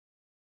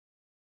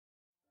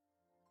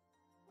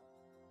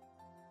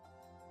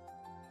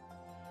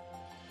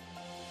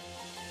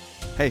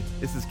Hey,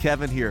 this is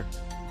Kevin here,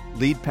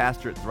 lead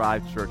pastor at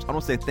Thrive Church. I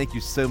want to say thank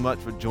you so much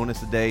for joining us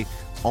today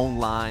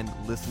online,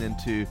 listening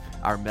to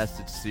our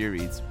message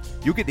series.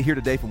 You'll get to hear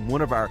today from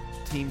one of our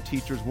team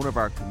teachers, one of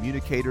our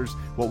communicators.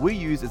 What we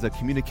use is a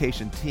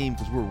communication team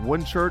because we're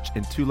one church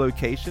in two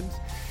locations.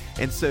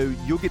 And so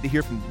you'll get to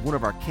hear from one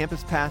of our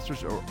campus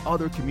pastors or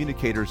other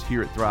communicators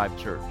here at Thrive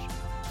Church.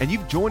 And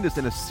you've joined us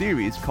in a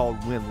series called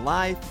When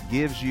Life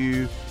Gives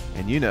You,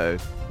 and you know,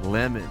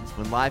 lemons.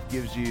 When life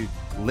gives you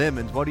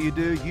lemons, what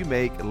do? You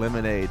make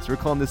lemonade. So we're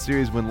calling this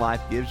series When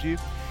Life Gives You.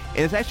 And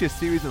it's actually a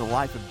series in the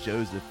life of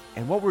Joseph.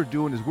 And what we're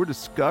doing is we're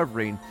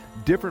discovering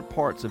different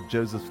parts of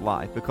Joseph's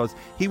life because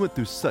he went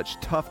through such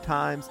tough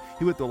times.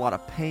 He went through a lot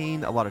of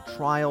pain, a lot of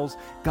trials.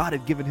 God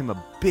had given him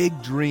a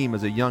big dream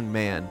as a young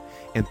man.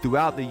 And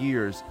throughout the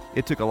years,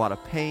 it took a lot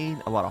of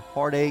pain, a lot of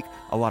heartache,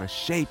 a lot of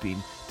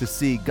shaping to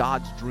see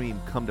God's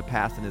dream come to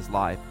pass in his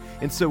life.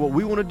 And so what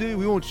we want to do,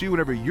 we want you,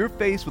 whenever you're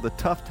faced with a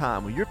tough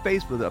time, when you're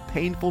faced with a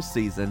painful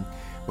season,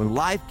 when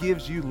life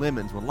gives you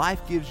lemons, when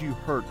life gives you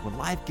hurt, when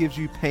life gives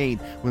you pain,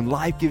 when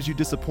life gives you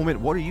disappointment,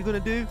 what are you going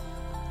to do?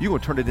 You're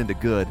going to turn it into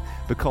good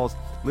because,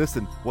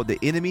 listen, what the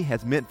enemy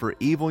has meant for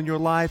evil in your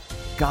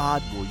life,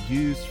 God will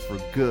use for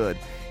good.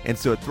 And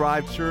so at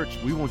Thrive Church,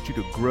 we want you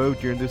to grow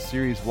during this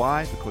series.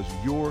 Why? Because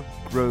your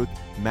growth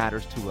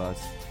matters to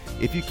us.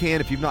 If you can,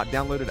 if you've not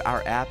downloaded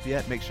our app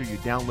yet, make sure you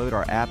download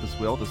our app as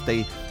well to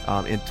stay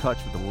in touch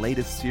with the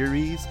latest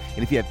series.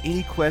 And if you have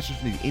any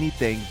questions, need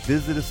anything,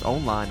 visit us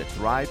online at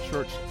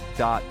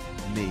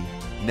thrivechurch.me.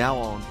 Now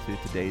on to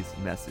today's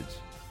message.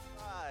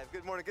 Hi,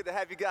 good morning. Good to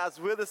have you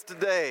guys with us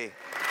today.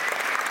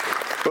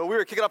 Well,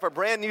 we're kicking off a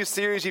brand new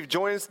series. You've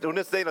joined us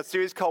today in a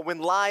series called When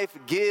Life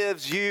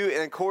Gives You.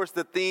 And, of course,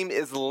 the theme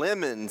is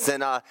lemons.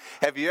 And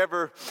have you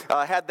ever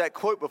had that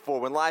quote before,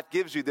 when life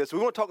gives you this? We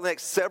want to talk the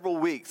next several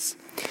weeks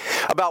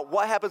about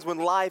what happens when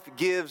life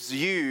gives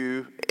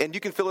you, and you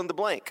can fill in the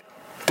blank,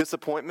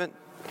 disappointment.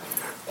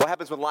 What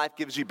happens when life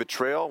gives you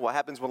betrayal? What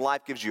happens when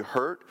life gives you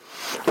hurt?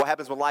 What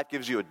happens when life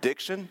gives you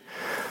addiction?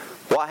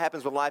 What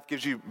happens when life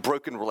gives you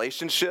broken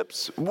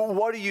relationships?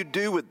 What do you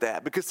do with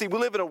that? Because, see, we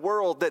live in a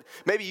world that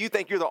maybe you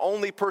think you're the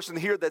only person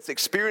here that's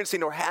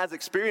experiencing or has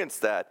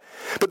experienced that.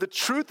 But the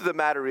truth of the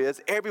matter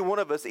is every one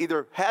of us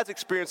either has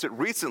experienced it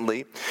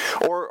recently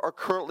or are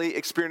currently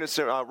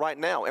experiencing it right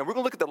now. And we're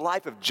going to look at the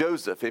life of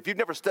Joseph. If you've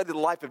never studied the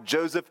life of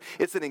Joseph,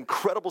 it's an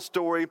incredible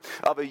story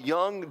of a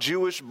young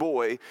Jewish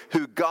boy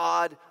who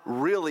God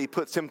really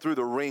puts him through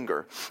the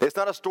ringer. It's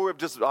not a story of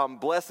just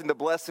blessing to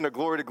blessing or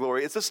glory to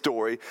glory. It's a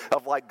story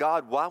of like,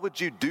 God, why would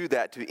you do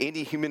that to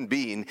any human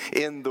being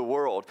in the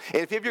world?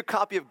 And if you have your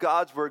copy of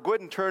God's Word, go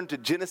ahead and turn to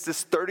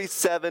Genesis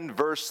 37,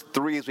 verse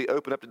 3 as we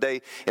open up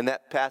today in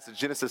that passage,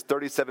 Genesis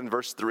 37,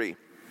 verse 3.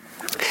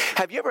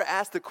 Have you ever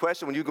asked the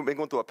question when you've been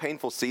going through a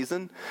painful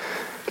season,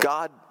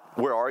 God,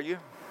 where are you?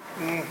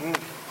 Mm-hmm.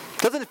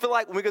 Doesn't it feel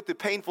like when we go through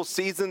painful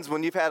seasons,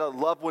 when you've had a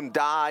loved one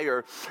die,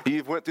 or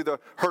you've went through the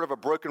hurt of a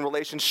broken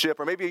relationship,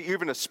 or maybe you're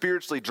even a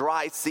spiritually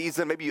dry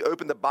season, maybe you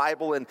open the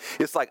Bible and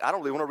it's like, I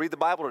don't really want to read the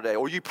Bible today,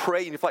 or you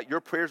pray and you feel like your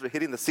prayers are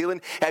hitting the ceiling.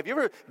 Have you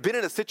ever been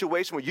in a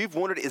situation where you've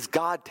wondered, is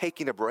God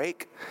taking a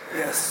break?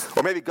 Yes.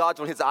 Or maybe God's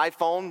on his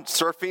iPhone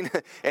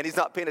surfing and he's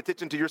not paying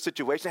attention to your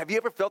situation. Have you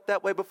ever felt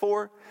that way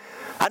before?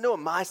 I know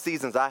in my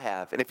seasons I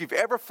have. And if you've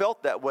ever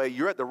felt that way,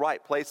 you're at the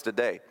right place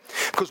today.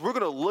 Because we're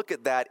going to look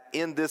at that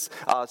in this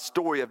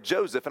story of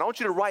Joseph. And I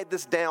want you to write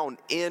this down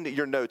in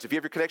your notes. If you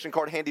have your connection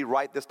card handy,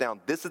 write this down.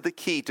 This is the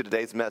key to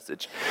today's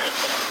message.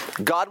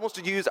 God wants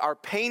to use our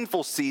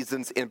painful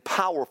seasons in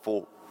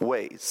powerful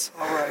ways.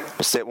 All right.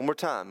 I'll say it one more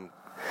time.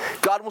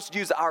 God wants to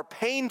use our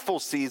painful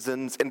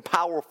seasons in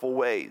powerful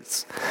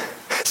ways.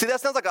 See,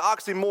 that sounds like an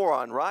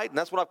oxymoron, right? And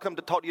that's what I've come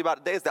to talk to you about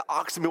today is the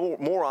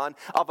oxymoron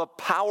of a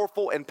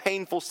powerful and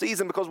painful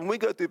season. Because when we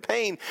go through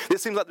pain,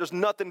 it seems like there's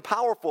nothing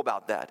powerful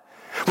about that.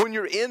 When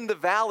you're in the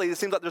valley, it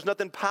seems like there's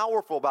nothing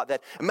powerful about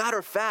that. Matter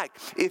of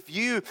fact, if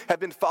you have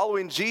been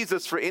following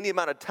Jesus for any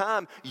amount of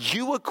time,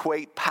 you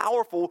equate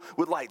powerful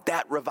with like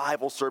that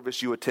revival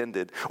service you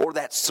attended, or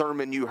that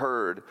sermon you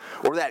heard,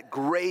 or that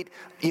great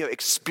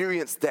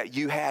experience that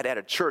you had at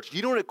a church.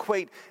 You don't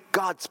equate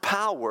God's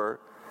power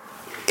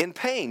in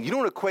pain. You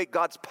don't equate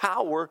God's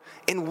power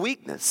in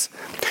weakness.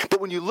 But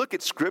when you look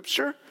at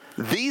Scripture,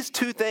 these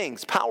two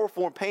things,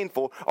 powerful and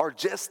painful, are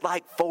just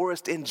like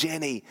Forrest and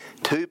Jenny,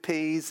 two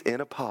peas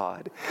in a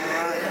pod.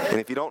 And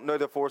if you don't know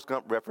the Forrest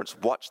Gump reference,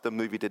 watch the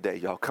movie today,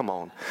 y'all. Come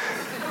on.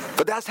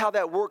 But that's how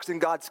that works in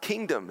God's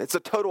kingdom. It's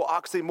a total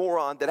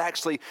oxymoron that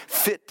actually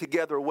fit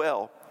together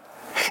well.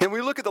 And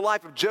when we look at the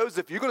life of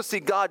Joseph, you're going to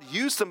see God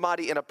use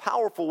somebody in a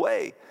powerful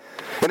way,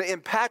 in an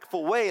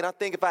impactful way. And I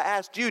think if I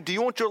asked you, do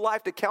you want your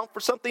life to count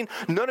for something?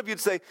 None of you would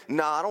say,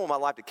 nah, I don't want my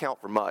life to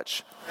count for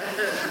much.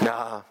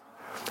 Nah.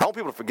 I want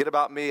people to forget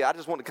about me. I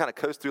just want to kind of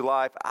coast through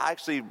life. I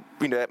actually,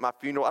 at my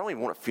funeral, I don't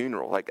even want a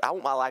funeral. Like, I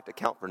want my life to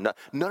count for nothing.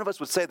 None of us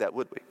would say that,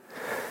 would we?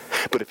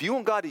 But if you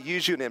want God to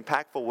use you in an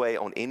impactful way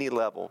on any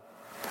level,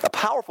 a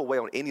powerful way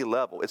on any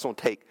level, it's going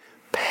to take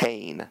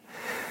pain.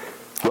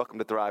 Welcome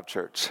to Thrive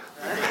Church.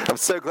 I'm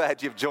so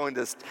glad you've joined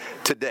us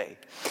today.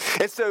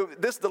 And so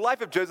the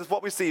life of Joseph,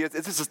 what we see is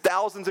this is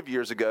thousands of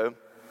years ago.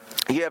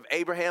 You have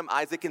Abraham,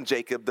 Isaac, and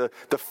Jacob,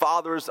 the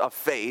fathers of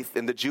faith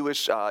in the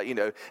Jewish,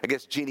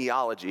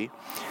 genealogy.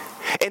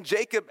 And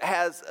Jacob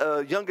has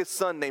a youngest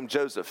son named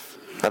Joseph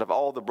out of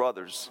all the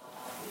brothers.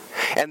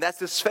 And that's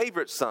his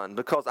favorite son,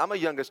 because I'm a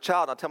youngest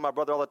child. And I tell my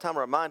brother all the time,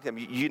 I remind him,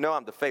 you know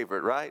I'm the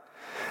favorite, right?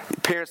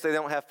 Parents say they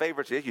don't have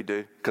favorites. Yeah, you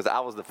do, because I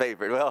was the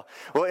favorite.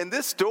 Well, in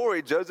this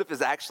story, Joseph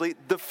is actually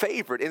the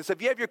favorite. And so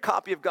if you have your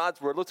copy of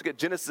God's Word, let's look at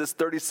Genesis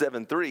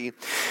 37:3,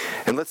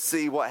 and let's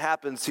see what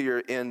happens here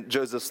in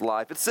Joseph's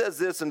life. It says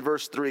this in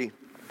verse 3.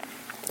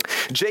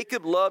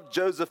 Jacob loved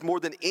Joseph more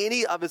than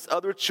any of his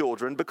other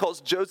children because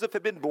Joseph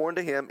had been born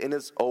to him in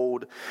his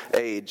old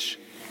age.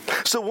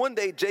 So one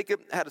day,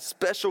 Jacob had a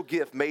special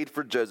gift made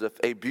for Joseph,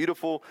 a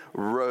beautiful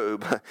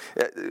robe.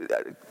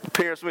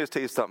 Parents, let me just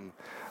tell you something.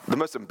 The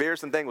most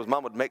embarrassing thing was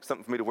Mom would make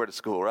something for me to wear to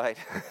school, right?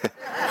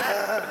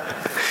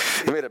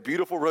 He made a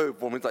beautiful robe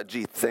for me. It's like,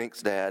 gee,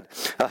 thanks, Dad.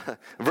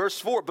 Verse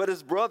 4, but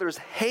his brothers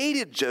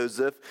hated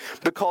Joseph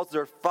because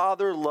their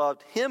father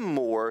loved him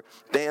more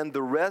than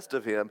the rest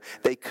of him.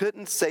 They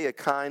couldn't say a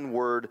kind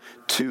word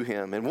to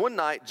him. And one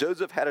night,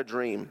 Joseph had a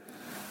dream.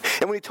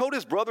 And when he told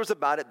his brothers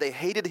about it, they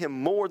hated him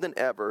more than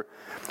ever.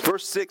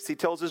 Verse 6, he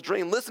tells his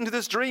dream. Listen to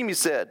this dream, he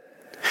said.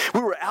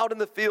 We were out in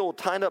the field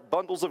tying up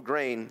bundles of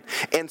grain,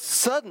 and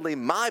suddenly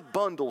my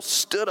bundle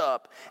stood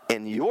up,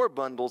 and your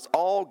bundles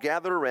all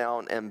gathered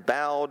around and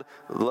bowed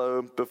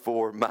low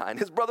before mine.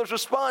 His brothers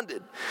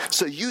responded,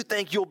 so you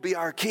think you'll be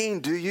our king,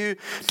 do you?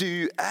 Do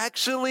you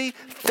actually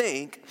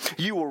think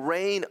you will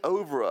reign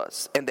over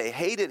us? And they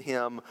hated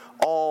him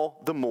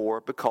all the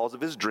more because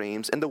of his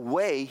dreams and the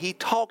way he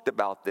talked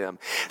about them.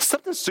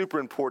 Something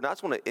super important. I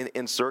just want to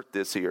insert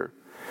this here.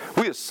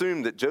 We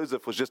assume that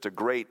Joseph was just a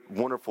great,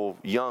 wonderful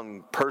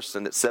young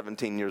person at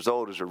 17 years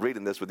old as you're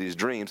reading this with these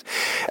dreams.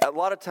 A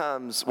lot of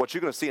times, what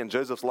you're going to see in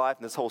Joseph's life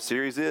in this whole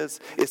series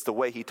it's the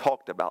way he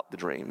talked about the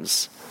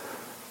dreams.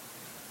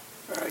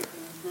 Right.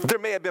 There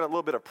may have been a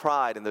little bit of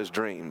pride in those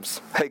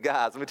dreams. Hey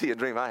guys, let me tell you a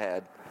dream I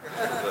had.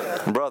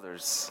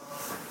 Brothers.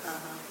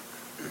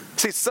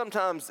 See,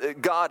 sometimes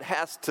God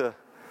has to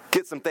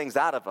get some things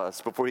out of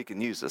us before he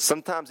can use us.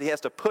 Sometimes he has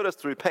to put us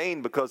through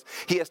pain because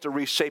he has to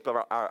reshape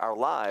our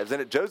lives.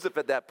 And at Joseph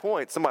at that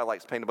point, somebody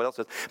likes pain, nobody else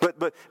does.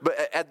 But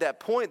at that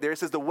point there, it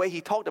says the way he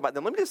talked about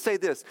them. Let me just say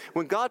this.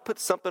 When God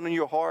puts something in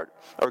your heart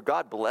or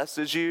God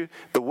blesses you,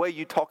 the way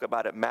you talk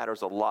about it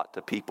matters a lot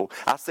to people.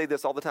 I say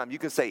this all the time. You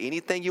can say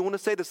anything you want to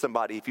say to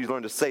somebody if you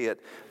learn to say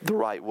it the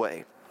right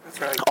way. That's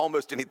right.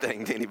 Almost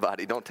anything to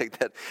anybody. Don't take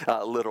that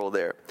literal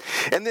there.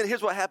 And then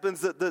here's what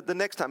happens the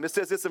next time. It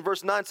says this in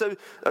verse 9. So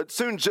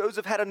soon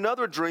Joseph had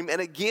another dream,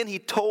 and again he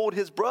told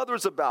his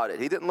brothers about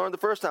it. He didn't learn the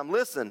first time.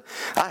 Listen,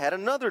 I had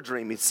another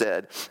dream, he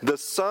said. The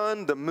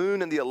sun, the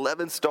moon, and the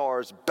 11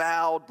 stars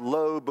bowed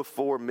low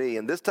before me.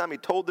 And this time he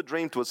told the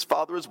dream to his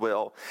father as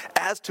well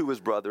as to his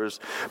brothers.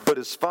 But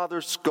his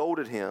father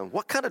scolded him.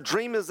 What kind of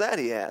dream is that,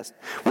 he asked.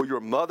 Will your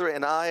mother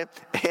and I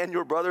and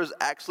your brothers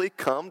actually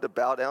come to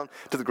bow down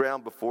to the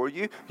ground before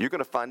you? You're going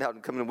to find out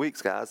in coming weeks,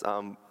 guys,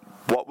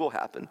 what will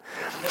happen.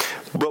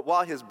 But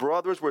while his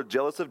brothers were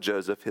jealous of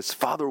Joseph, his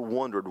father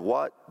wondered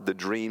what the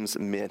dreams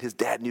meant. His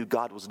dad knew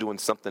God was doing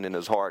something in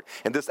his heart.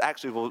 And this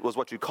actually was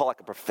what you call like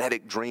a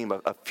prophetic dream,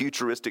 a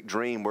futuristic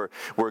dream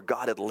where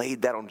God had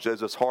laid that on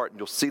Joseph's heart. And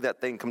you'll see that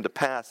thing come to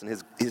pass.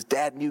 And his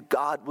dad knew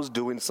God was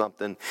doing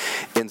something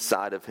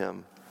inside of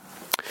him.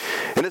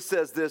 And it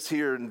says this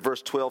here in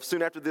verse 12.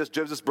 Soon after this,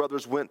 Joseph's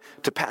brothers went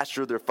to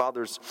pasture their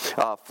father's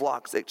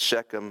flocks at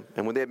Shechem.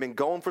 And when they had been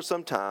gone for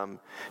some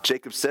time,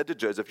 Jacob said to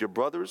Joseph, your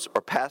brothers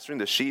are pasturing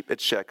the sheep at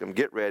Shechem.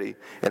 Get ready,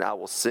 and I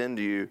will send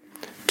you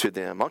to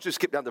them. I want you to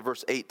skip down to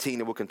verse 18,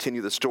 and we'll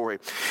continue the story.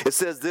 It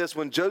says this,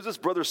 when Joseph's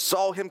brothers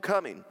saw him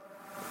coming,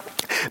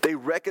 they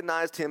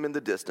recognized him in the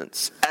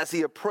distance. As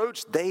he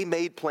approached, they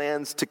made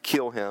plans to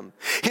kill him.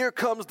 Here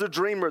comes the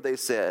dreamer, they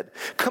said.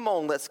 Come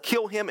on, let's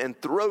kill him and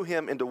throw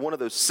him into one of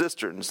those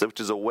cisterns,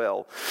 which is a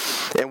well.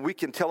 And we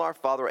can tell our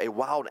father a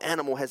wild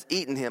animal has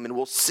eaten him, and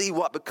we'll see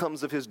what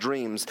becomes of his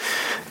dreams.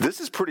 This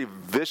is pretty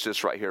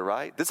vicious right here,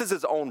 right? This is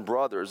his own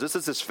brothers. This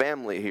is his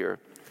family here.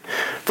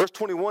 Verse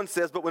 21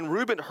 says, but when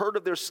Reuben heard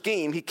of their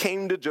scheme, he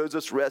came to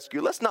Joseph's rescue.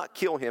 Let's not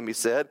kill him, he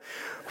said.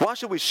 Why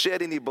should we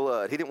shed any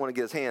blood? He didn't want to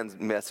get his hands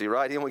messy,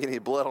 right? He didn't want to get any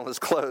blood on his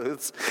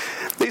clothes.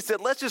 He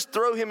said, let's just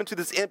throw him into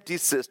this empty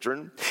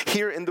cistern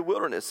here in the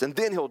wilderness, and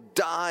then he'll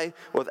die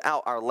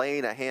without our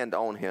laying a hand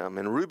on him.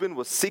 And Reuben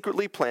was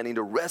secretly planning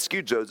to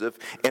rescue Joseph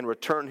and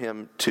return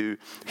him to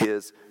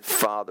his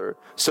father.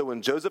 So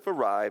when Joseph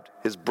arrived,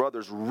 his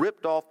brothers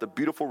ripped off the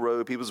beautiful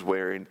robe he was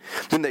wearing.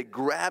 Then they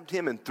grabbed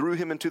him and threw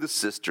him into the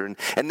cistern.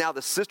 And now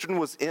the cistern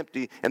was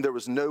empty and there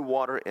was no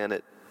water in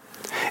it.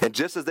 And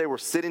just as they were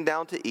sitting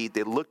down to eat,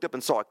 they looked up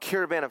and saw a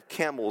caravan of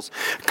camels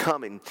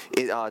coming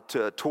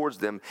towards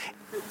them.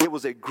 It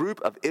was a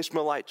group of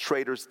Ishmaelite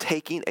traders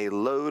taking a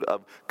load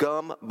of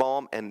gum,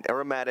 balm, and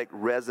aromatic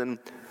resin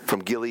from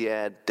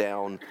Gilead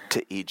down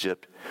to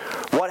Egypt.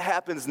 What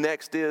happens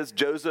next is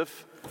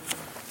Joseph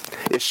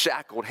is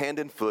shackled hand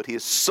and foot. He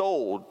is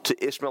sold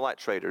to Ishmaelite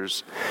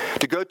traders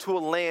to go to a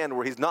land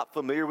where he's not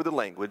familiar with the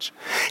language.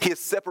 He is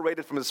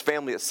separated from his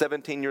family at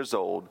 17 years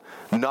old,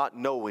 not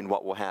knowing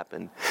what will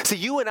happen. See,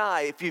 you and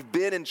I, if you've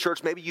been in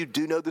church, maybe you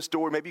do know the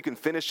story. Maybe you can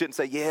finish it and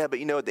say, yeah, but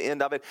at the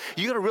end of it,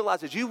 you got to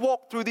realize as you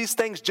walk through these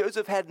things,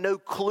 Joseph had no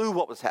clue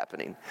what was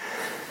happening.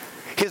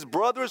 His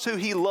brothers who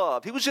he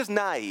loved, he was just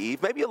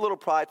naive, maybe a little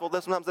prideful.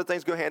 Sometimes the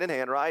things go hand in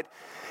hand, right?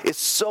 Is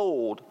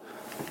sold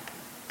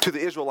to the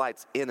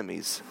Israelites'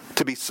 enemies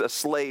to be a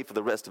slave for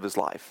the rest of his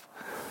life.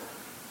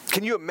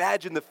 Can you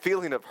imagine the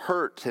feeling of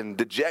hurt and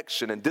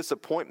dejection and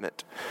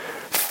disappointment,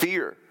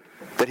 fear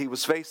that he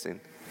was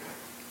facing?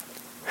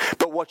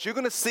 But what you're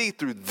going to see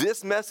through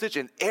this message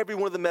and every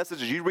one of the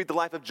messages you read the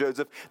life of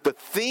Joseph, the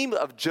theme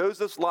of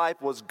Joseph's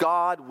life was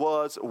God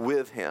was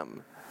with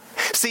him.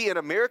 See, in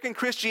American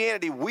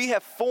Christianity, we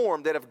have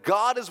formed that if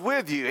God is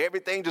with you,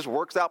 everything just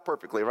works out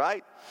perfectly,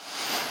 right?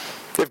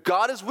 If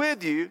God is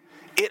with you,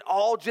 it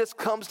all just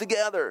comes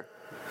together.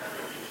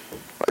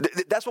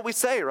 That's what we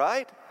say,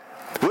 right?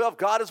 Well, if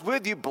God is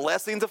with you,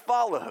 blessings will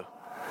follow.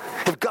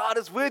 If God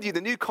is with you,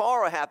 the new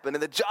car will happen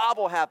and the job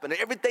will happen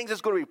and everything's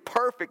just going to be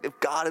perfect if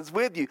God is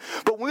with you.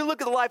 But when we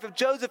look at the life of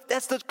Joseph,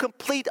 that's the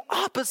complete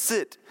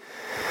opposite.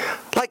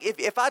 Like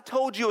if I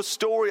told you a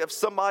story of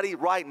somebody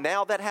right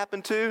now that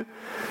happened to,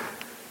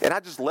 and I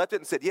just left it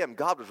and said, yeah, and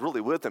God was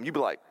really with them, you'd be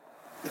like,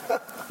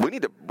 we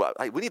need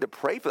to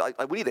pray for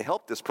that. We need to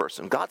help this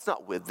person. God's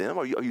not with them.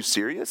 Are you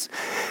serious?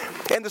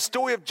 And the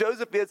story of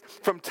Joseph is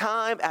from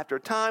time after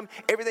time,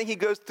 everything he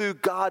goes through,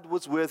 God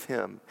was with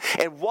him.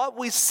 And what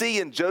we see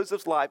in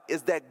Joseph's life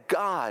is that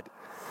God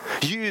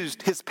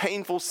used his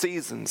painful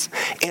seasons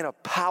in a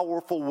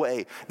powerful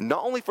way,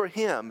 not only for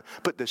him,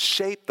 but to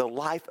shape the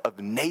life of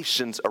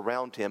nations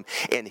around him.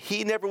 And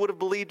he never would have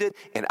believed it,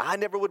 and I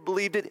never would have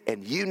believed it,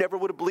 and you never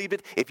would have believed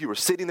it if you were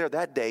sitting there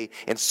that day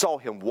and saw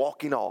him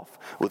walking off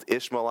with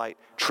Ishmaelite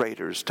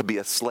traders to be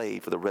a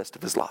slave for the rest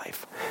of his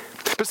life.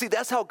 But see,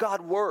 that's how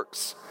God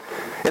works.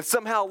 And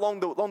somehow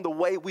along the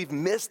way, we've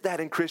missed that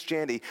in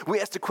Christianity.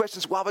 We ask the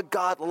questions, why would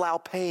God allow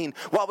pain?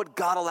 Why would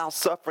God allow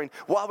suffering?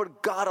 Why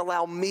would God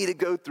allow me to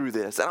go through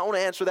this? And I want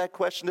to answer that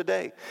question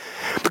today.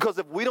 Because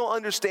if we don't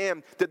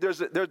understand that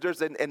there's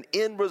an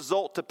end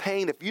result to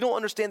pain, if you don't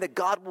understand that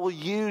God will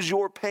use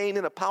your pain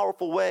in a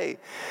powerful way,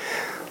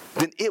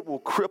 then it will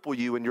cripple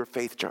you in your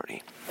faith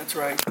journey. That's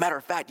right. Matter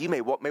of fact, you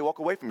may walk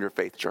away from your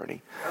faith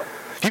journey.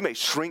 You may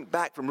shrink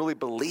back from really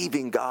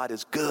believing God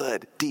is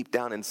good deep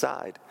down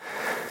inside.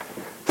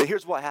 But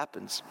here's what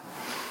happens.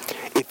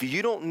 If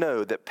you don't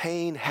know that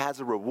pain has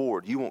a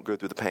reward, you won't go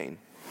through the pain.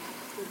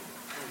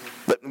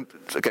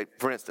 Okay,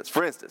 for instance,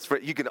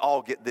 you can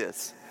all get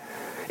this.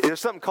 There's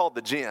something called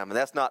the gym, and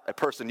that's not a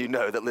person you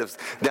know that lives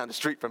down the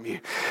street from you.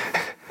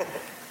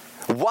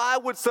 Why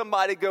would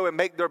somebody go and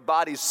make their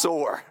body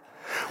sore?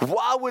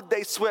 Why would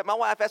they sweat? My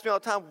wife asks me all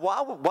the time,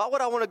 why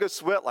would I want to go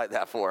sweat like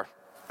that for?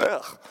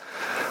 Ugh.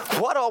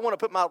 Why do I want to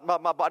put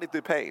my body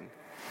through pain?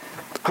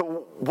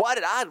 Why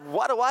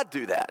do I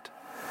do that?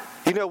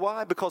 You know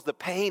why? Because the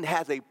pain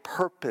has a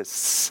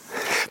purpose.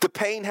 The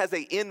pain has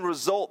an end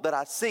result that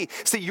I see.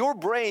 See, your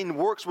brain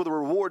works with a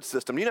reward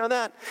system. You know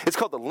that? It's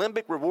called the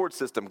limbic reward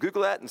system.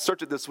 Google that and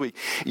search it this week.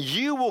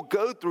 You will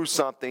go through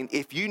something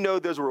if you know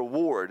there's a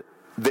reward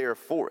there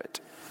for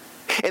it.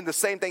 And the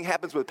same thing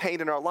happens with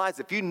pain in our lives.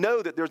 If you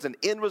know that there's an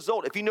end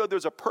result, if you know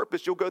there's a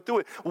purpose, you'll go through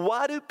it.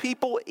 Why do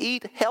people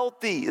eat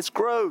healthy? It's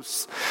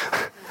gross.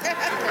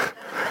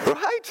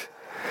 Right?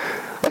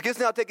 Like it's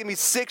now taking me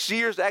 6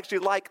 years to actually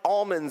like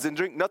almonds and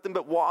drink nothing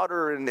but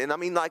water. And I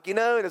mean, like, and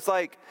it's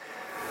like,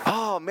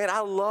 oh man, I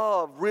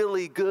love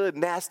really good,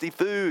 nasty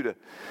food.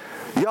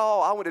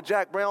 Y'all, I went to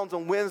Jack Brown's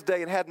on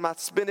Wednesday and had my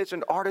spinach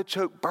and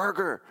artichoke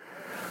burger.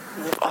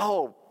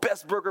 Oh,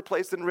 best burger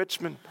place in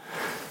Richmond.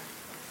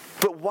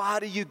 But why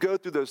do you go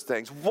through those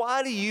things?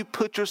 Why do you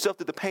put yourself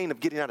through the pain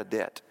of getting out of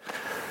debt?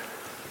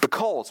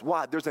 Because,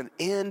 why? There's an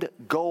end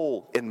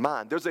goal in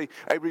mind. There's a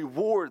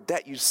reward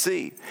that you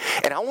see.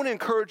 And I want to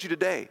encourage you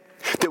today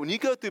that when you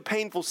go through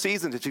painful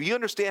seasons, if you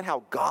understand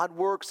how God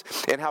works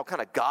and how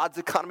kind of God's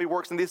economy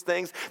works in these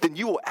things, then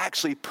you will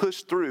actually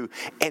push through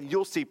and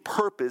you'll see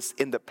purpose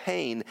in the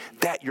pain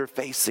that you're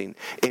facing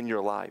in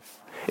your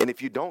life. And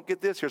if you don't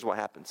get this, here's what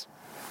happens.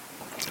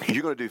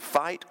 You're going to do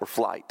fight or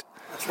flight.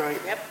 That's right.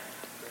 Yep.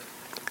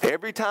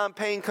 Every time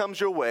pain comes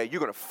your way, you're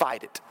going to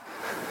fight it.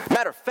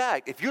 Matter of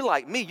fact, if you're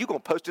like me, you're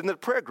going to post it in the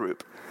prayer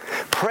group.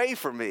 Pray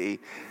for me,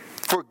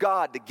 for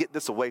God to get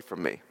this away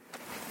from me.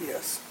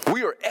 Yes.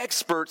 We are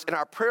experts in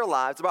our prayer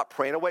lives about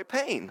praying away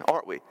pain,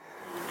 aren't we?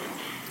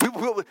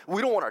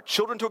 We don't want our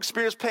children to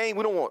experience pain.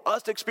 We don't want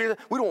us to experience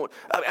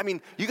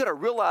it. You got to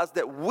realize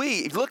that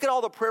if you look at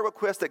all the prayer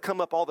requests that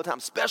come up all the time,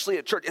 especially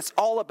at church, it's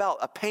all about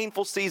a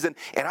painful season.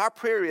 And our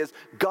prayer is,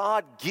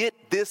 God,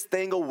 get this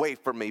thing away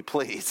from me,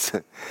 please.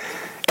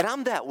 And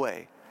I'm that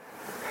way.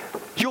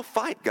 You'll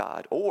fight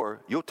God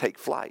or you'll take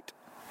flight.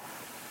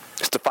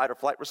 It's the fight or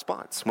flight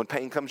response. When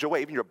pain comes your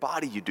way, even your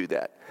body, you do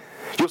that.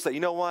 You'll say, you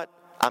know what?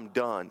 I'm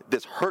done.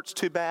 This hurts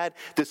too bad.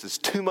 This is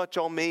too much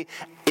on me.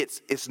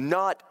 It's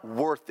not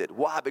worth it.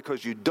 Why?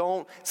 Because you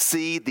don't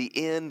see the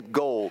end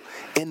goal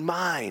in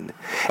mind.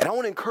 And I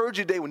want to encourage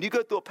you today, when you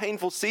go through a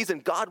painful season,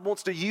 God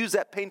wants to use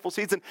that painful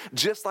season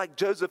just like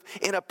Joseph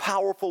in a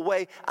powerful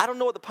way. I don't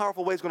know what the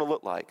powerful way is going to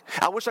look like.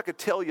 I wish I could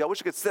tell you. I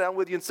wish I could sit down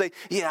with you and say,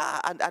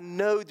 yeah, I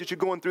know that you're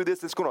going through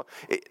this.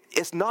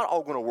 It's not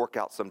all going to work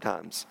out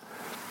sometimes.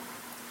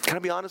 Can I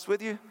be honest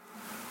with you?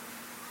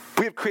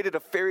 We have created a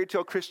fairy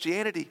tale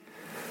Christianity.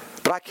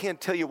 But I can't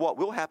tell you what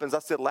will happen. As I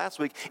said last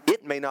week,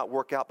 it may not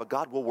work out, but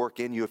God will work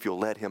in you if you'll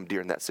let him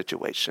during that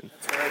situation.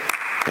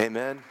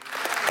 Amen.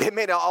 It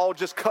may not all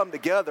just come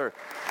together,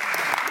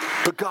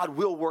 but God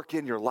will work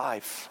in your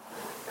life.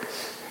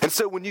 And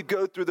so when you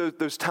go through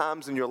those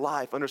times in your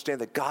life,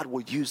 understand that God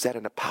will use that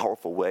in a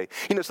powerful way.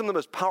 You know, some of the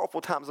most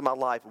powerful times of my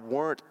life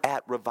weren't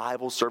at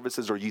revival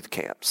services or youth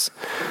camps.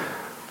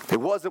 It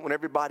wasn't when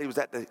everybody was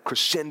at the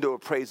crescendo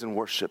of praise and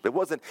worship. It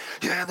wasn't,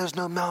 yeah, there's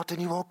no mountain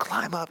you won't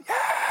climb up. Yeah,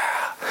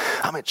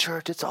 I'm at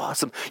church, it's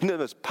awesome. You know,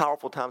 the most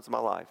powerful times of my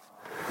life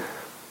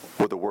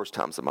were the worst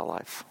times of my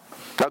life.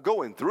 Now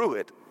going through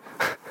it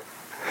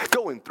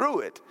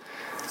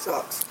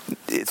sucks.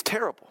 It's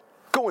terrible.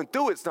 Going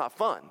through it's not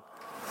fun.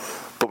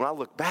 But when I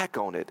look back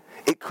on it,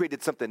 it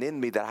created something in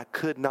me that I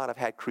could not have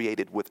had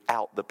created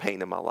without the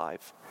pain in my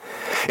life.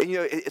 And you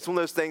know, it's one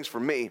of those things for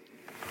me.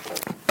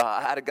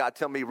 I had a guy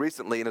tell me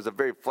recently, and it was a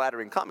very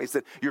flattering comment. He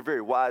said, "You're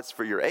very wise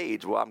for your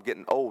age." Well, I'm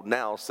getting old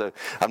now, so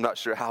I'm not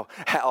sure how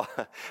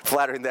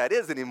flattering that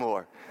is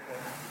anymore.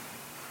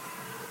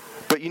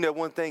 But you know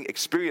one thing,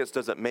 experience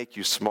doesn't make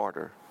you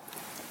smarter.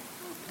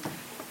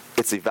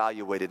 It's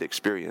evaluated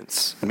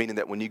experience, meaning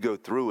that when you go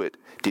through it,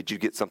 did you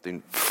get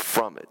something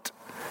from it?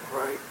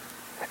 Right.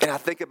 And I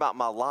think about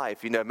my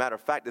life. You know, matter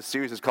of fact, this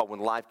series is called When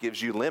Life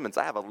Gives You Lemons.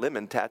 I have a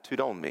lemon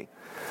tattooed on me.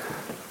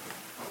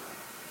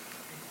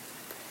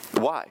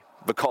 Why?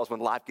 Because when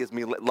life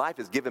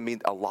has given me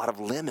a lot of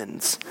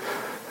lemons.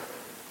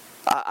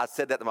 I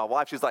said that to my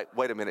wife. She's like,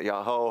 "Wait a minute,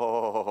 y'all.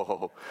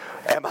 Oh,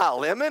 am I a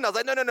lemon?" I was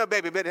like, "No,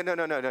 baby,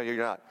 no, you're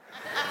not."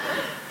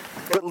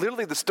 But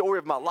literally the story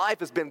of my life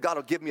has been God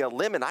will give me a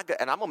lemon,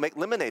 and I'm going to make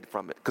lemonade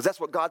from it, because that's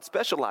what God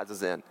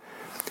specializes in.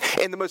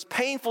 In the most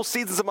painful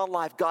seasons of my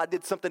life, God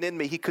did something in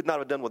me he could not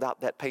have done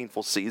without that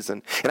painful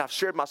season. And I've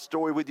shared my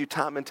story with you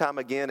time and time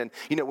again. And,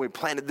 you know, when we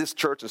planted this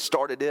church and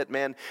started it,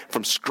 man,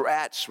 from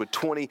scratch with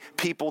 20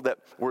 people that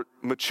were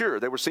mature.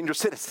 They were senior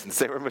citizens.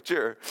 They were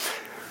mature.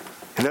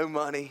 No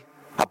money.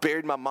 I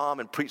buried my mom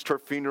and preached her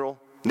funeral.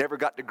 Never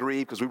got to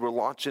grieve because we were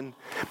launching.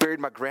 Buried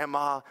my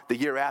grandma the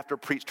year after,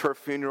 preached her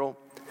funeral.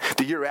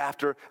 The year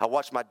after, I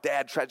watched my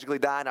dad tragically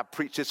die, and I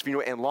preached his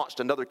funeral and launched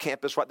another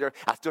campus right there.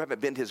 I still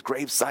haven't been to his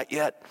gravesite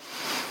yet.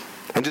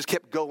 And just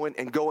kept going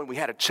and going. We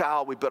had a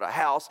child, we built a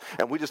house,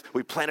 and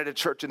we planted a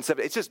church in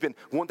 7. It's just been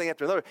one thing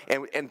after another.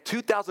 And in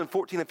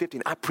 2014 and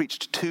 15, I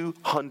preached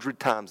 200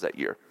 times that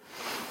year.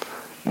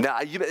 Now,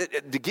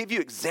 to give you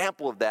an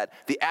example of that,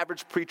 the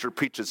average preacher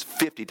preaches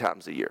 50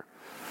 times a year.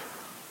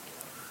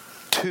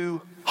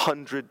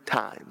 200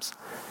 times.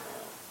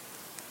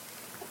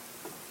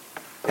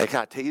 And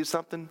can I tell you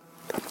something?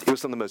 It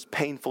was some of the most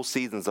painful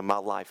seasons of my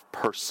life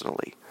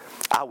personally.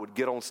 I would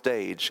get on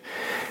stage,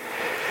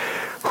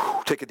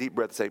 take a deep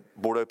breath and say,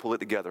 "Bordeaux, pull it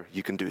together.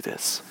 You can do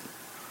this."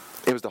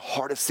 It was the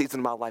hardest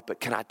season of my life, but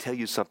can I tell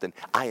you something?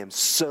 I am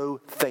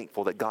so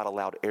thankful that God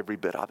allowed every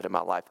bit of it in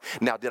my life.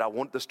 Now, did I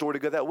want the story to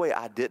go that way?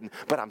 I didn't,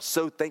 but I'm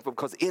so thankful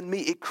because in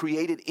me, it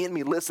created in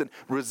me, listen,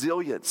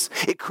 resilience.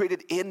 It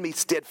created in me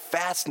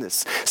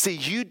steadfastness. See,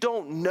 you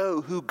don't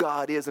know who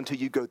God is until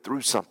you go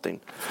through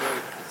something.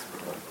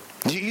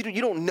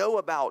 You don't know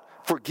about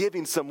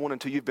forgiving someone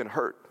until you've been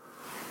hurt.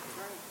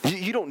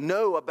 You don't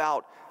know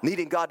about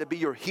needing God to be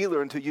your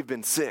healer until you've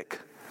been sick.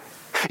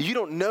 You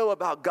don't know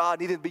about God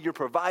needing to be your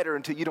provider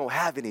until you don't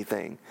have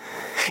anything.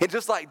 And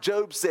just like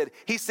Job said,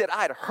 he said,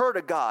 I had heard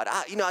of God.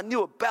 I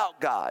knew about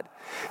God.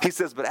 He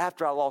says, but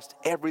after I lost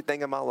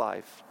everything in my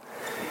life,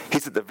 he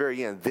said at the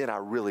very end, then I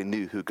really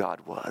knew who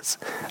God was.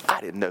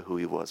 I didn't know who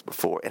he was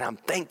before. And I'm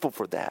thankful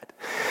for that.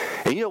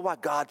 And you know why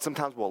God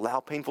sometimes will allow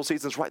painful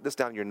seasons? Write this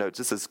down in your notes.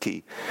 This is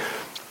key.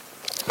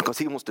 Because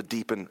he wants to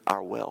deepen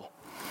our well.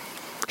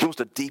 He wants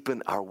to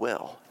deepen our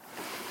well.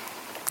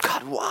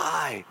 God,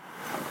 why?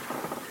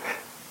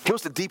 He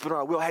wants to deepen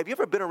our will. Have you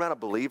ever been around a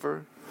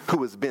believer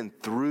who has been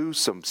through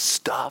some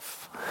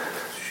stuff?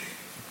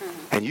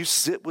 And you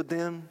sit with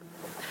them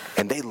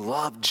and they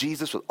love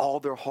Jesus with all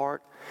their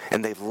heart,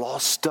 and they've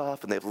lost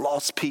stuff and they've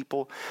lost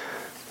people,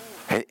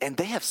 and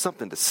they have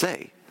something to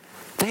say.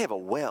 They have a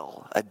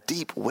well, a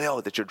deep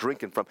well that you're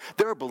drinking from.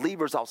 There are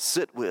believers I'll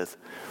sit with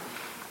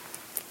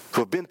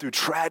who have been through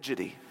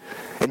tragedy,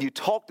 and you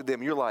talk to them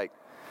and you're like,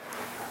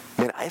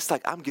 man, it's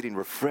like I'm getting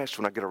refreshed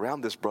when I get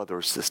around this brother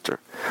or sister.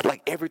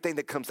 Like everything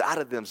that comes out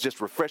of them is just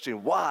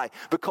refreshing. Why?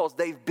 Because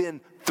they've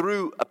been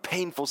through a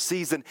painful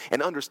season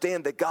and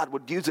understand that God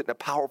would use it in a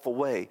powerful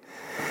way.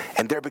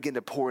 And they're beginning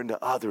to pour into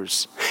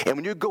others. And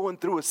when you're going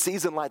through a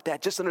season like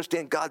that, just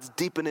understand God's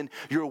deepening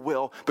your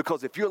well.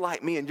 Because if you're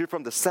like me and you're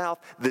from the South,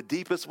 the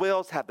deepest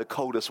wells have the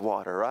coldest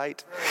water,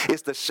 right?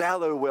 It's the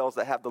shallow wells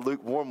that have the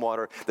lukewarm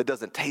water that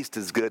doesn't taste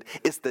as good.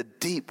 It's the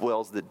deep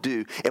wells that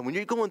do. And when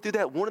you're going through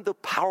that, one of the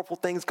powerful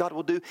things God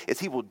will do is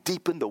he will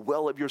deepen the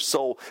well of your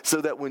soul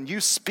so that when you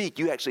speak,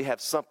 you actually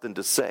have something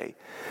to say.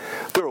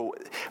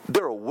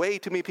 There are way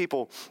too many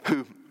people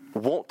who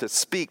want to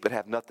speak but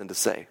have nothing to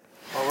say.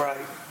 All right.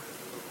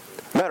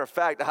 Matter of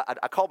fact,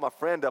 I called my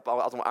friend up. I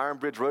was on Iron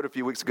Bridge Road a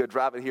few weeks ago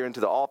driving here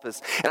into the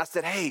office. And I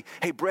said, hey,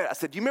 Brett, I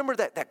said, do you remember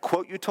that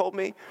quote you told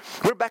me?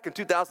 Remember back in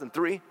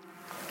 2003?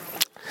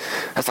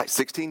 That's like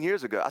 16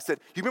 years ago. I said,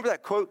 you remember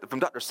that quote from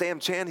Dr. Sam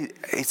Chan?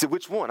 He said,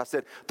 which one? I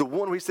said, the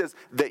one where he says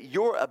that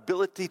your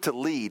ability to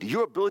lead,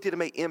 your ability to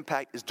make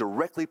impact is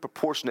directly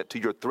proportionate to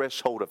your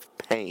threshold of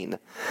pain.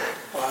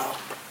 Wow.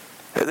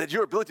 That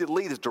your ability to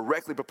lead is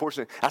directly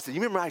proportionate. I said,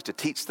 you remember I used to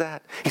teach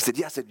that? He said,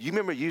 yeah. I said, you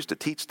remember you used to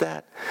teach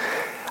that?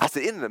 I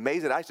said, isn't it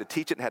amazing? I used to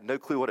teach it and had no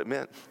clue what it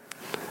meant.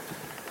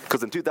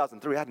 Because in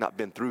 2003, I had not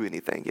been through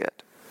anything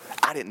yet.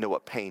 I didn't know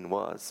what pain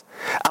was.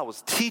 I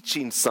was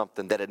teaching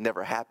something that had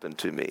never happened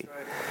to me.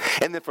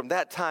 And then from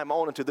that time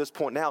on until this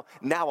point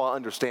now I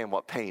understand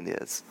what pain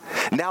is.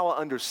 Now I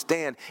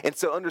understand. And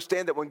so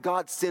understand that when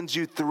God sends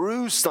you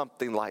through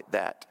something like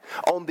that,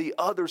 on the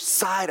other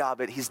side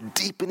of it, he's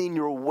deepening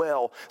your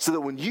well so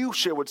that when you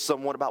share with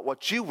someone about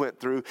what you went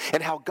through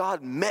and how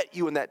God met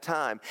you in that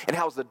time and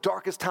how it was the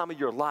darkest time of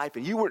your life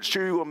and you weren't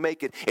sure you were going to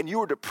make it and you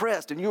were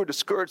depressed and you were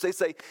discouraged, they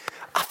say,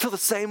 I feel the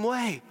same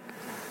way.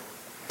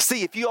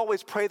 See, if you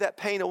always pray that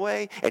pain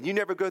away and you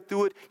never go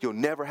through it, you'll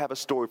never have a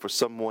story for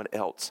someone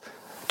else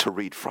to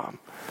read from.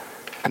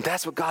 And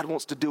that's what God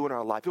wants to do in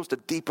our life. He wants to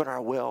deepen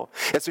our well.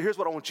 And so here's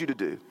what I want you to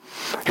do.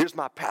 Here's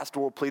my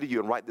pastoral plea to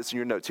you, and write this in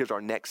your notes. Here's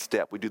our next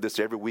step. We do this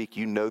every week.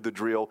 You know the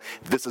drill.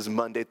 This is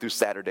Monday through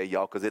Saturday,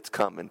 y'all, because it's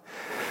coming.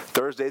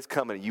 Thursday's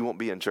coming, and you won't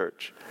be in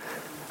church.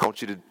 I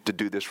want you to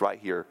do this right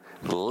here.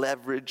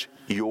 Leverage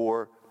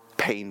your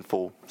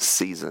painful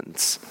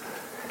seasons.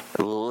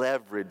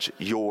 Leverage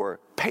your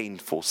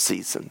painful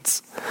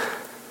seasons.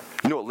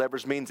 You know what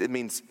leverage means? It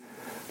means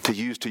to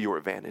use to your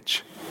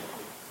advantage.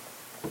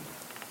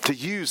 To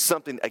use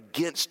something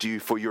against you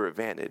for your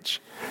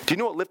advantage. Do you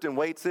know what lifting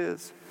weights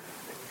is?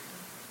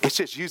 It's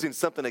just using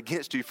something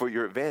against you for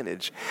your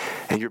advantage,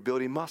 and you're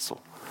building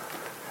muscle.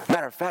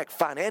 Matter of fact,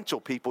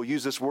 financial people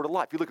use this word a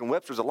lot. If you look in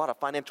Webster's, a lot of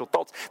financial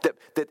thoughts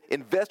that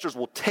investors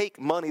will take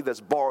money that's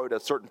borrowed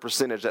at a certain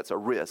percentage. That's a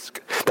risk.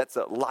 That's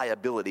a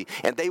liability.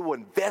 And they will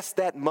invest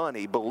that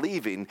money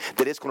believing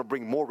that it's going to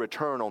bring more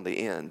return on the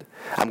end.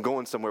 I'm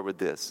going somewhere with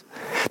this.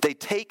 They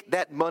take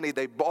that money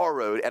they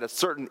borrowed at a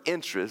certain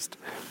interest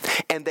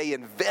and they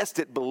invest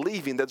it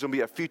believing there's going to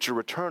be a future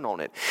return on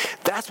it.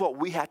 That's what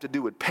we have to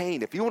do with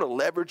pain. If you want to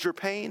leverage your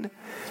pain,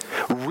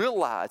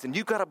 realize, and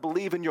you've got to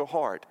believe in your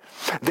heart,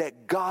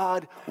 that God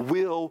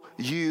will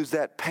use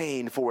that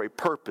pain for a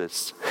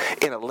purpose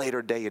in a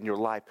later day in your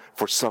life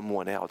for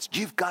someone else.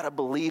 You've got to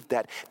believe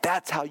that.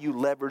 That's how you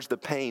leverage the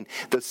pain.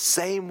 The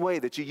same way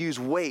that you use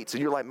weights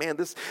and you're like, man,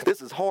 this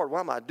is hard.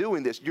 Why am I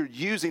doing this? You're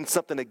using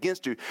something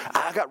against you.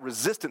 I got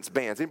resistance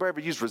bands. Anybody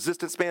ever used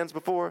resistance bands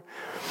before?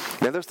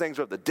 Man, those things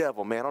are of the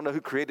devil, man. I don't know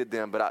who created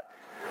them, but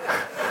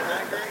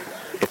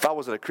if I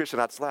wasn't a Christian,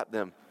 I'd slap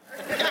them.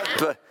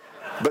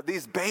 But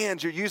these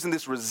bands, you're using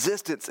this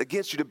resistance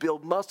against you to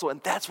build muscle,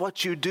 and that's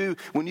what you do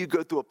when you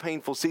go through a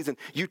painful season.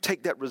 You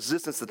take that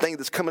resistance, the thing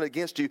that's coming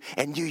against you,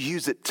 and you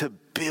use it to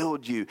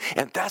build you.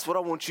 And that's what I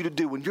want you to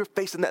do when you're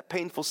facing that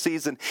painful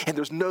season and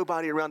there's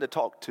nobody around to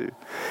talk to,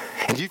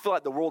 and you feel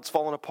like the world's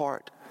falling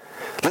apart.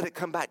 Let it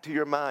come back to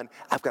your mind.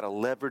 I've got to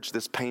leverage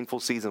this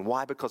painful season.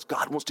 Why? Because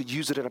God wants to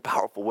use it in a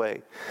powerful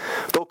way.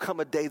 There'll come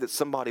a day that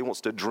somebody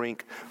wants to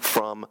drink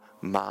from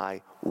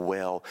my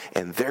well,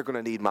 and they're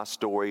going to need my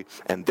story,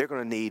 and they're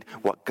going to need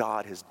what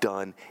God has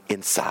done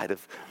inside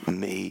of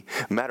me.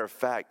 Matter of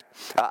fact,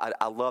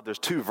 I love, there's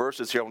two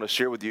verses here I want to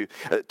share with you,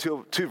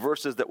 two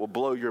verses that will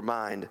blow your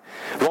mind.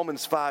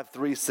 Romans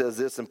 5:3 says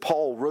this, and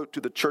Paul wrote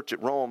to the church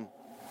at Rome.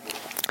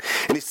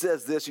 And he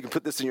says this, you can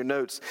put this in your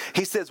notes.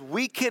 He says,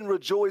 we can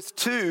rejoice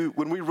too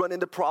when we run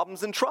into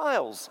problems and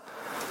trials.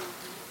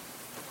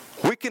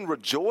 We can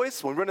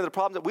rejoice when we run into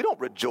problems. We don't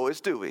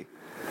rejoice, do we?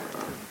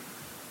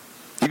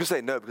 You can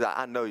say no, because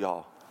I know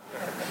y'all.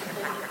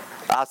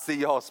 I see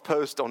y'all's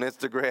post on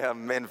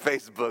Instagram and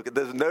Facebook.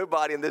 There's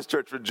nobody in this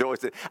church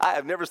rejoicing. I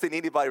have never seen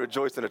anybody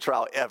rejoice in a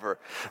trial ever,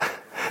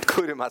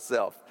 including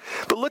myself.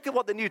 But look at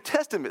what the New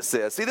Testament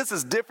says. See, this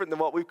is different than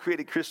what we've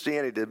created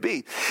Christianity to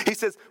be. He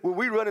says, when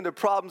we run into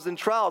problems and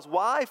trials,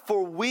 why?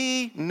 For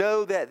we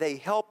know that they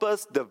help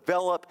us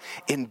develop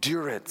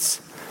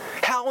endurance.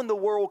 How in the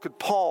world could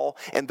Paul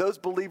and those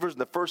believers in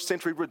the first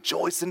century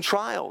rejoice in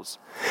trials?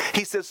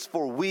 He says,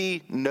 for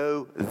we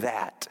know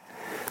that.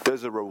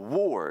 there's a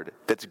reward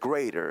that's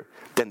greater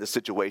than the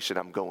situation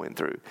I'm going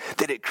through,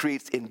 that it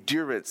creates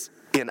endurance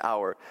in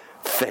our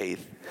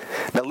faith.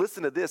 Now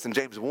listen to this in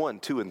James 1,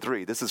 2, and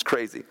 3. This is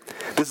crazy.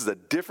 This is a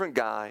different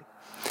guy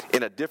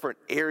in a different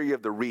area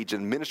of the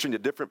region, ministering to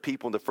different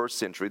people in the first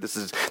century. This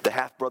is the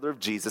half-brother of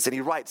Jesus, and he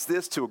writes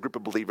this to a group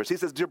of believers. He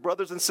says, "Dear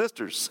brothers and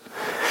sisters,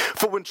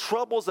 for when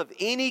troubles of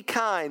any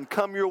kind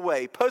come your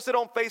way," post it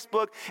on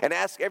Facebook and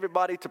ask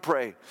everybody to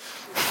pray.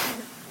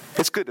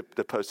 It's good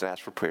to post and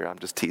ask for prayer. I'm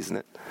just teasing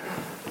it.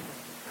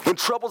 When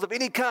troubles of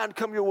any kind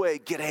come your way,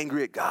 get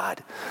angry at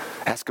God.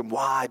 Ask him,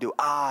 why do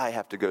I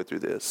have to go through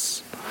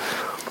this?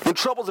 When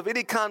troubles of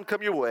any kind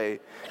come your way,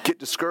 get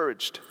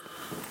discouraged.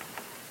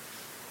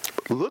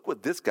 Look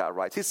what this guy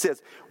writes. He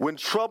says, when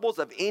troubles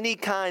of any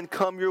kind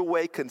come your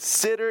way,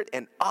 consider it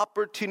an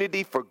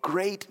opportunity for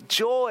great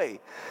joy.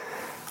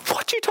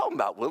 What you talking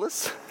about,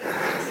 Willis?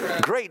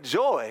 Great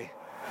joy.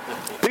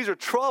 These are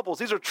troubles,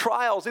 these are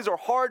trials, these are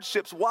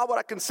hardships. Why would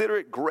I consider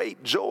it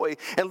great joy?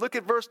 And look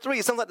at verse 3.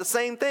 It sounds like the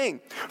same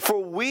thing.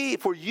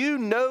 For you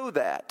know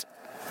that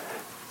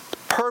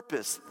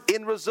purpose,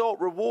 end result,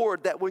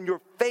 reward, that when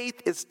your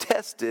faith is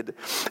tested,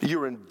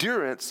 your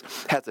endurance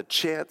has a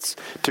chance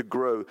to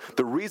grow.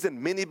 The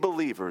reason many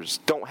believers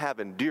don't have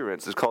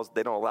endurance is because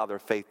they don't allow their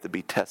faith to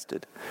be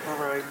tested. All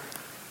right.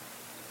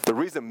 The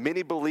reason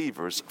many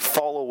believers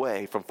fall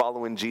away from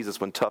following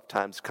Jesus when tough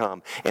times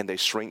come and they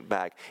shrink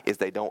back is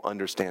they don't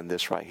understand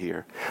this right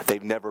here.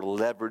 They've never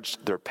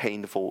leveraged their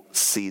painful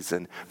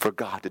season for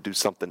God to do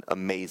something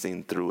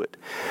amazing through it.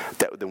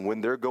 That then when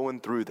they're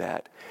going through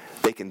that,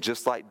 they can,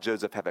 just like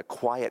Joseph, have a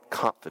quiet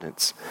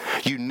confidence.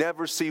 You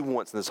never see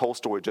once in this whole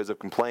story Joseph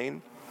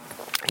complain,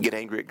 get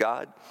angry at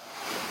God.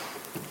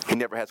 He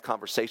never has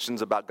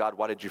conversations about, God,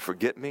 why did you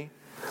forget me?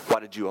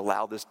 Why did you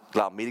allow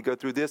me to go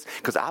through this?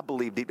 Because I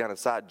believe deep down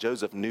inside,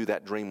 Joseph knew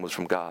that dream was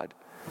from God.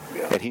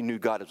 Yeah. And he knew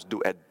God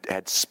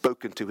had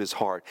spoken to his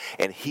heart.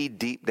 And he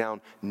deep down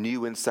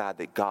knew inside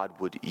that God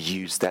would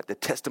use that. The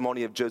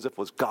testimony of Joseph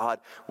was God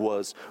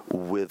was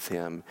with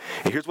him.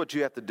 And here's what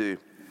you have to do.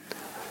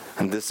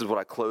 And this is what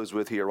I close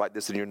with here. Write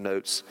this in your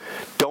notes.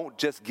 Don't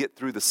just get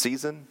through the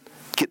season.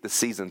 Get the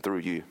season through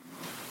you.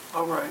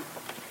 All right.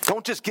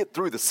 Don't just get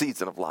through the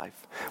season of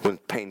life when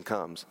pain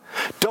comes.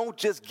 Don't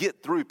just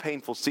get through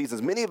painful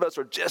seasons. Many of us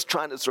are just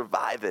trying to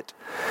survive it.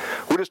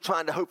 We're just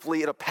trying to,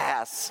 hopefully it'll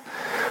pass.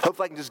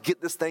 Hopefully I can just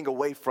get this thing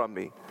away from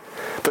me.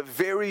 But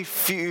very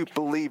few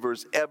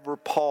believers ever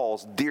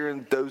pause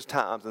during those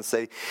times and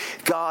say,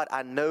 God,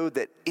 I know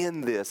that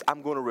in this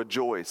I'm going to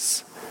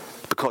rejoice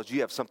because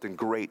you have something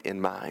great in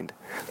mind,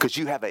 because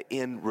you have an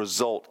end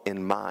result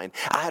in mind.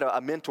 I had a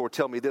mentor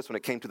tell me this when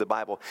it came to the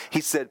Bible. He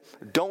said,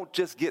 don't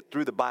just get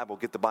through the Bible,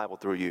 get the Bible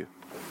through you.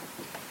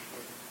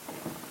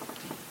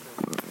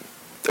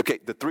 Okay,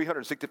 the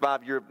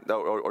 365-year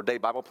or day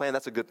Bible plan,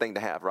 that's a good thing to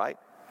have, right?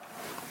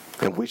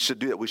 And we should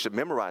do that. We should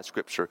memorize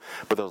Scripture.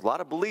 But there's a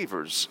lot of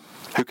believers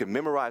who can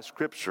memorize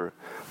Scripture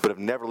but have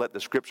never let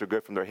the Scripture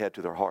go from their head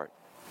to their heart.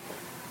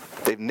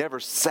 They've never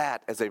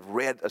sat as they've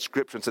read a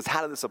Scripture and says,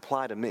 how does this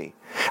apply to me?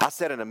 I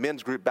sat in a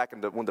men's group back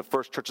in one of the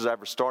first churches I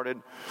ever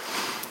started.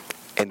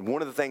 And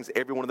one of the things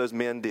every one of those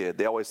men did,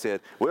 they always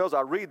said, well, as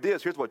I read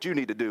this, here's what you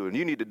need to do, and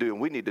you need to do, and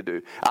we need to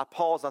do. I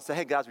paused and I said,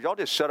 hey, guys, will y'all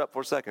just shut up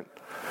for a second?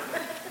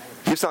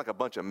 You sound like a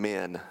bunch of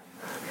men.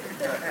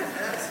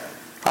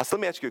 I said, let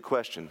me ask you a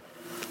question.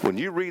 When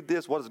you read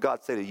this, what does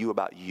God say to you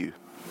about you?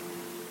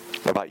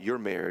 About your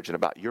marriage and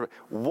about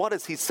what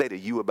does he say to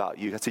you about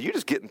you? I said, you're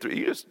just getting through,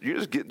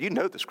 you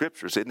know the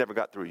Scriptures. It never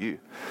got through you.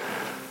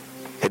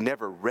 It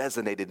never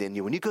resonated in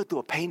you. When you go through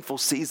a painful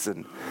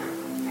season,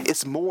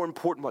 it's more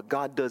important what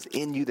God does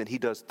in you than he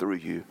does through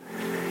you.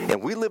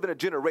 And we live in a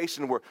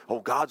generation where,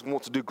 God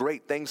wants to do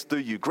great things through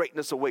you.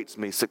 Greatness awaits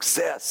me,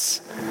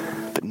 success.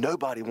 But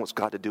nobody wants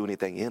God to do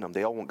anything in them.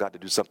 They all want God to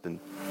do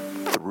something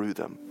through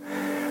them.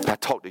 And I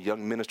talk to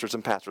young ministers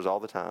and pastors all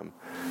the time.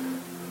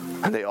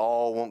 And they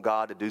all want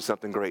God to do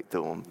something great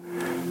through them.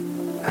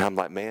 And I'm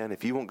like, man,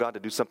 if you want God to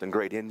do something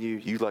great in you,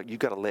 you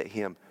got to let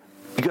him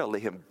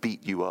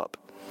beat you up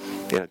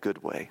in a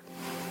good way.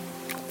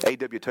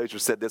 A.W. Tozer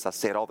said this. I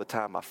say it all the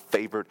time. My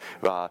favorite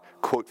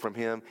quote from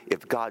him: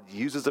 if God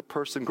uses a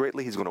person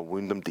greatly, he's going to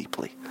wound them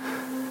deeply.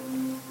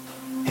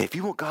 If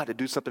you want God to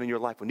do something in your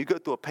life, when you go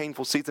through a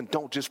painful season,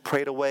 don't just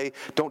pray it away.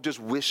 Don't just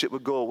wish it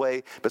would go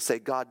away, but say,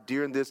 God,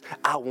 during this,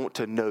 I want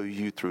to know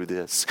you through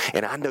this.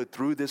 And I know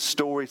through this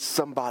story,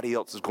 somebody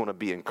else is going to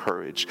be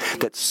encouraged,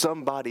 that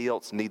somebody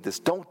else needs this.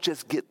 Don't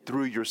just get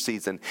through your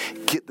season.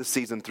 Get the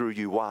season through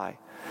you. Why?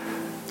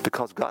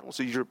 Because God wants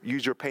to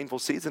use your painful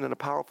season in a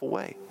powerful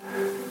way.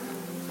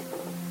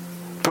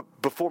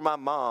 Before my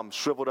mom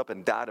shriveled up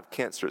and died of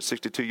cancer at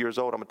 62 years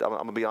old, I'm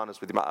going to be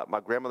honest with you. My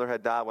grandmother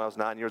had died when I was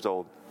 9 years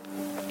old.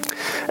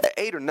 At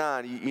 8 or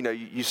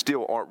 9, you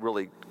still aren't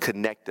really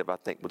connective, I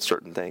think, with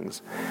certain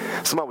things.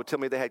 Somebody would tell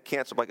me they had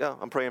cancer. I'm like, oh,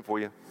 I'm praying for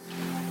you.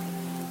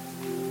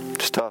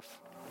 It's tough.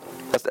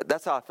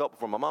 That's how I felt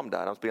before my mom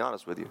died. I'll be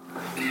honest with you.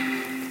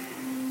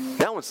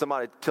 Now when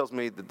somebody tells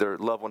me that their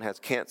loved one has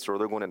cancer or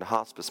they're going into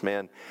hospice,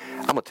 man,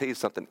 I'm going to tell you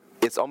something.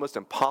 it's almost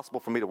impossible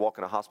for me to walk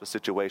in a hospice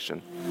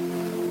situation.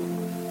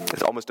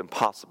 It's almost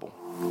impossible.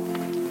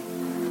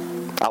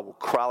 I will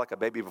cry like a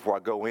baby before I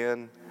go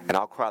in, and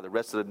I'll cry the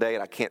rest of the day,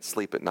 and I can't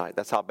sleep at night.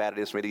 That's how bad it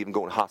is for me to even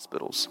go in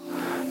hospitals.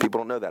 People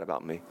don't know that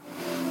about me.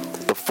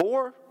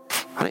 Before,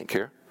 I didn't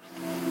care.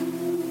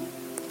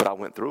 But I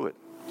went through it.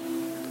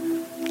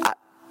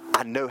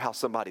 I know how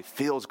somebody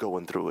feels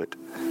going through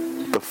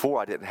it. Before,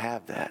 I didn't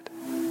have that.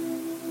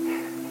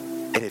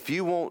 And if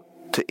you want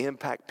to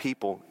impact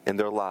people in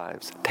their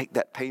lives, take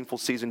that painful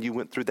season you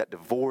went through, that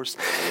divorce,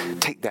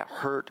 take that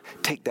hurt,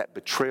 take that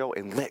betrayal,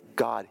 and let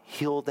God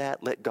heal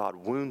that, let God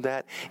wound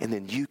that, and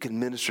then you can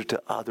minister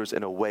to others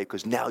in a way,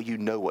 because now you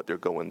know what they're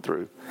going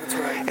through. That's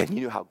right. And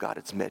you know how God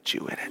has met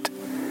you in it.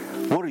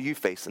 What are you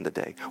facing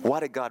today?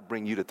 Why did God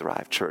bring you to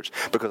Thrive Church?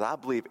 Because I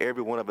believe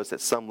every one of us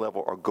at some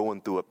level are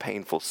going through a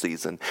painful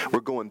season. We're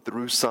going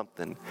through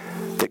something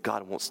that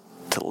God wants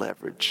to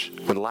leverage.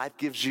 When life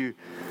gives you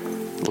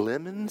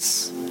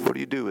lemons, what do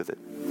you do with it?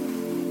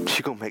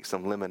 You're going to make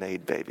some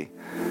lemonade, baby.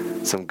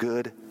 Some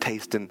good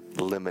tasting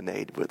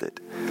lemonade with it.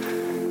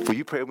 Will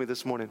you pray with me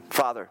this morning?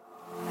 Father,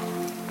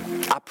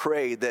 I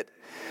pray that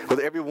with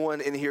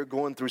everyone in here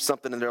going through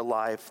something in their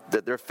life,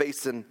 that they're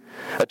facing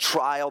a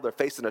trial, they're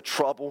facing a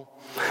trouble,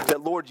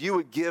 that, Lord, you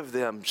would give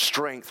them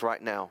strength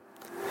right now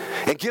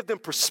and give them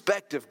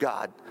perspective,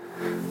 God,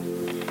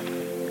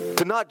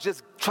 to not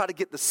just try to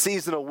get the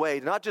season away,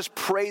 to not just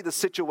pray the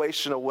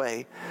situation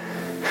away.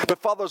 But,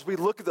 Father, as we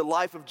look at the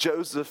life of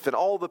Joseph and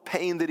all the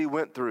pain that he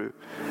went through,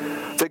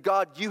 that,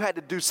 God, you had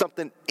to do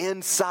something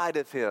inside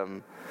of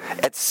him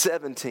at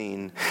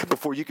 17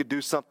 before you could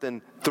do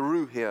something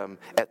through him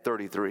at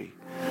 33.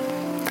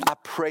 I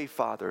pray,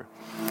 Father,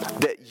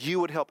 that you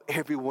would help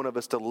every one of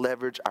us to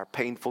leverage our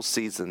painful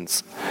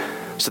seasons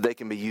so they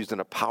can be used in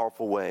a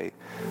powerful way,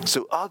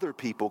 so other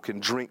people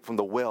can drink from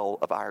the well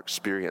of our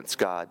experience,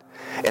 God,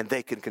 and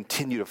they can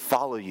continue to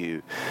follow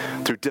you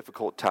through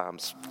difficult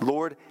times.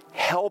 Lord,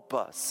 help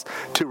us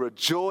to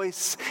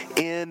rejoice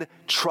in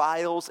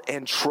trials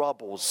and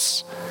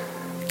troubles.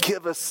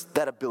 Give us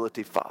that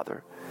ability,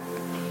 Father.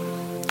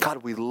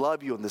 God, we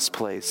love you in this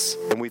place,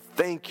 and we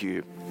thank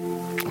you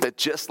that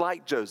just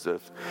like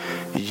Joseph,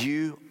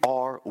 you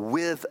are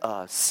with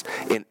us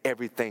in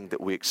everything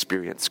that we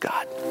experience,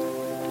 God.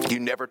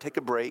 You never take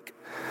a break.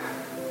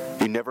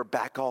 You never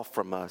back off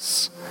from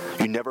us.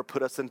 You never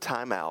put us in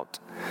timeout,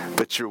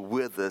 but you're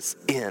with us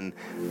in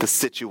the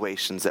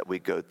situations that we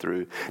go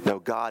through. Now,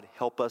 God,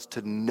 help us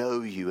to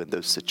know you in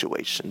those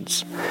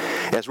situations.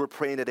 As we're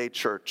praying today,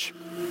 church,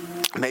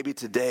 maybe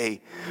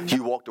today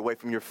you walked away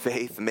from your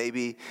faith.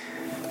 Maybe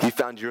you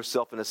found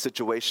yourself in a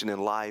situation in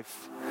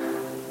life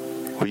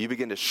where you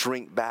begin to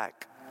shrink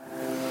back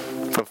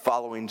from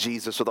following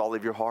Jesus with all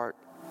of your heart.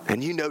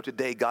 And you know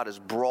today God has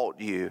brought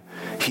you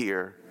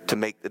here to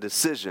make the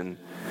decision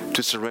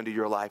to surrender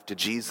your life to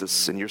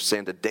Jesus. And you're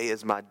saying, today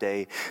is my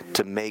day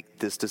to make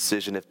this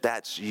decision. If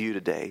that's you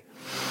today,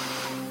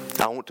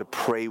 I want to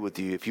pray with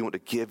you. If you want to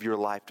give your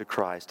life to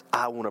Christ,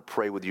 I want to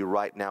pray with you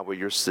right now where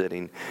you're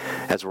sitting,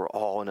 as we're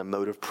all in a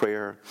mode of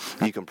prayer.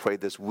 You can pray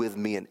this with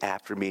me and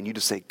after me, and you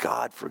just say,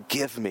 God,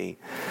 forgive me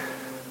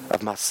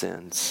of my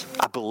sins.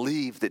 I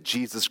believe that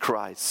Jesus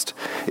Christ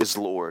is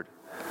Lord.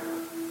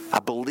 I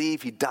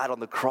believe he died on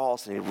the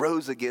cross and he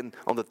rose again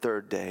on the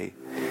third day.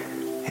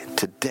 And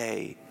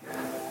today,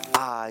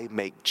 I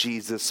make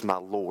Jesus my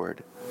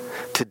Lord.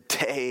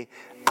 Today,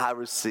 I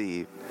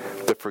receive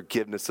the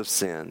forgiveness of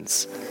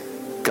sins.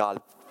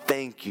 God,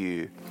 thank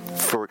you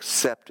for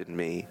accepting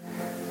me.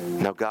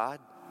 Now, God,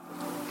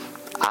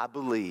 I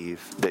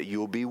believe that you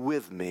will be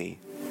with me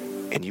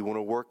and you want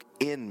to work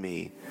in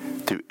me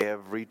through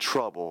every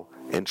trouble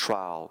and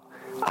trial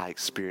I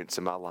experience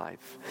in my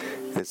life.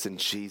 And it's in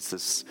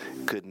Jesus'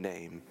 good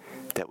name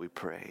that we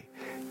pray.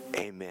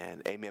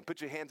 Amen. Amen.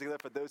 Put your hands together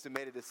for those who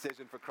made a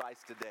decision for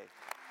Christ today.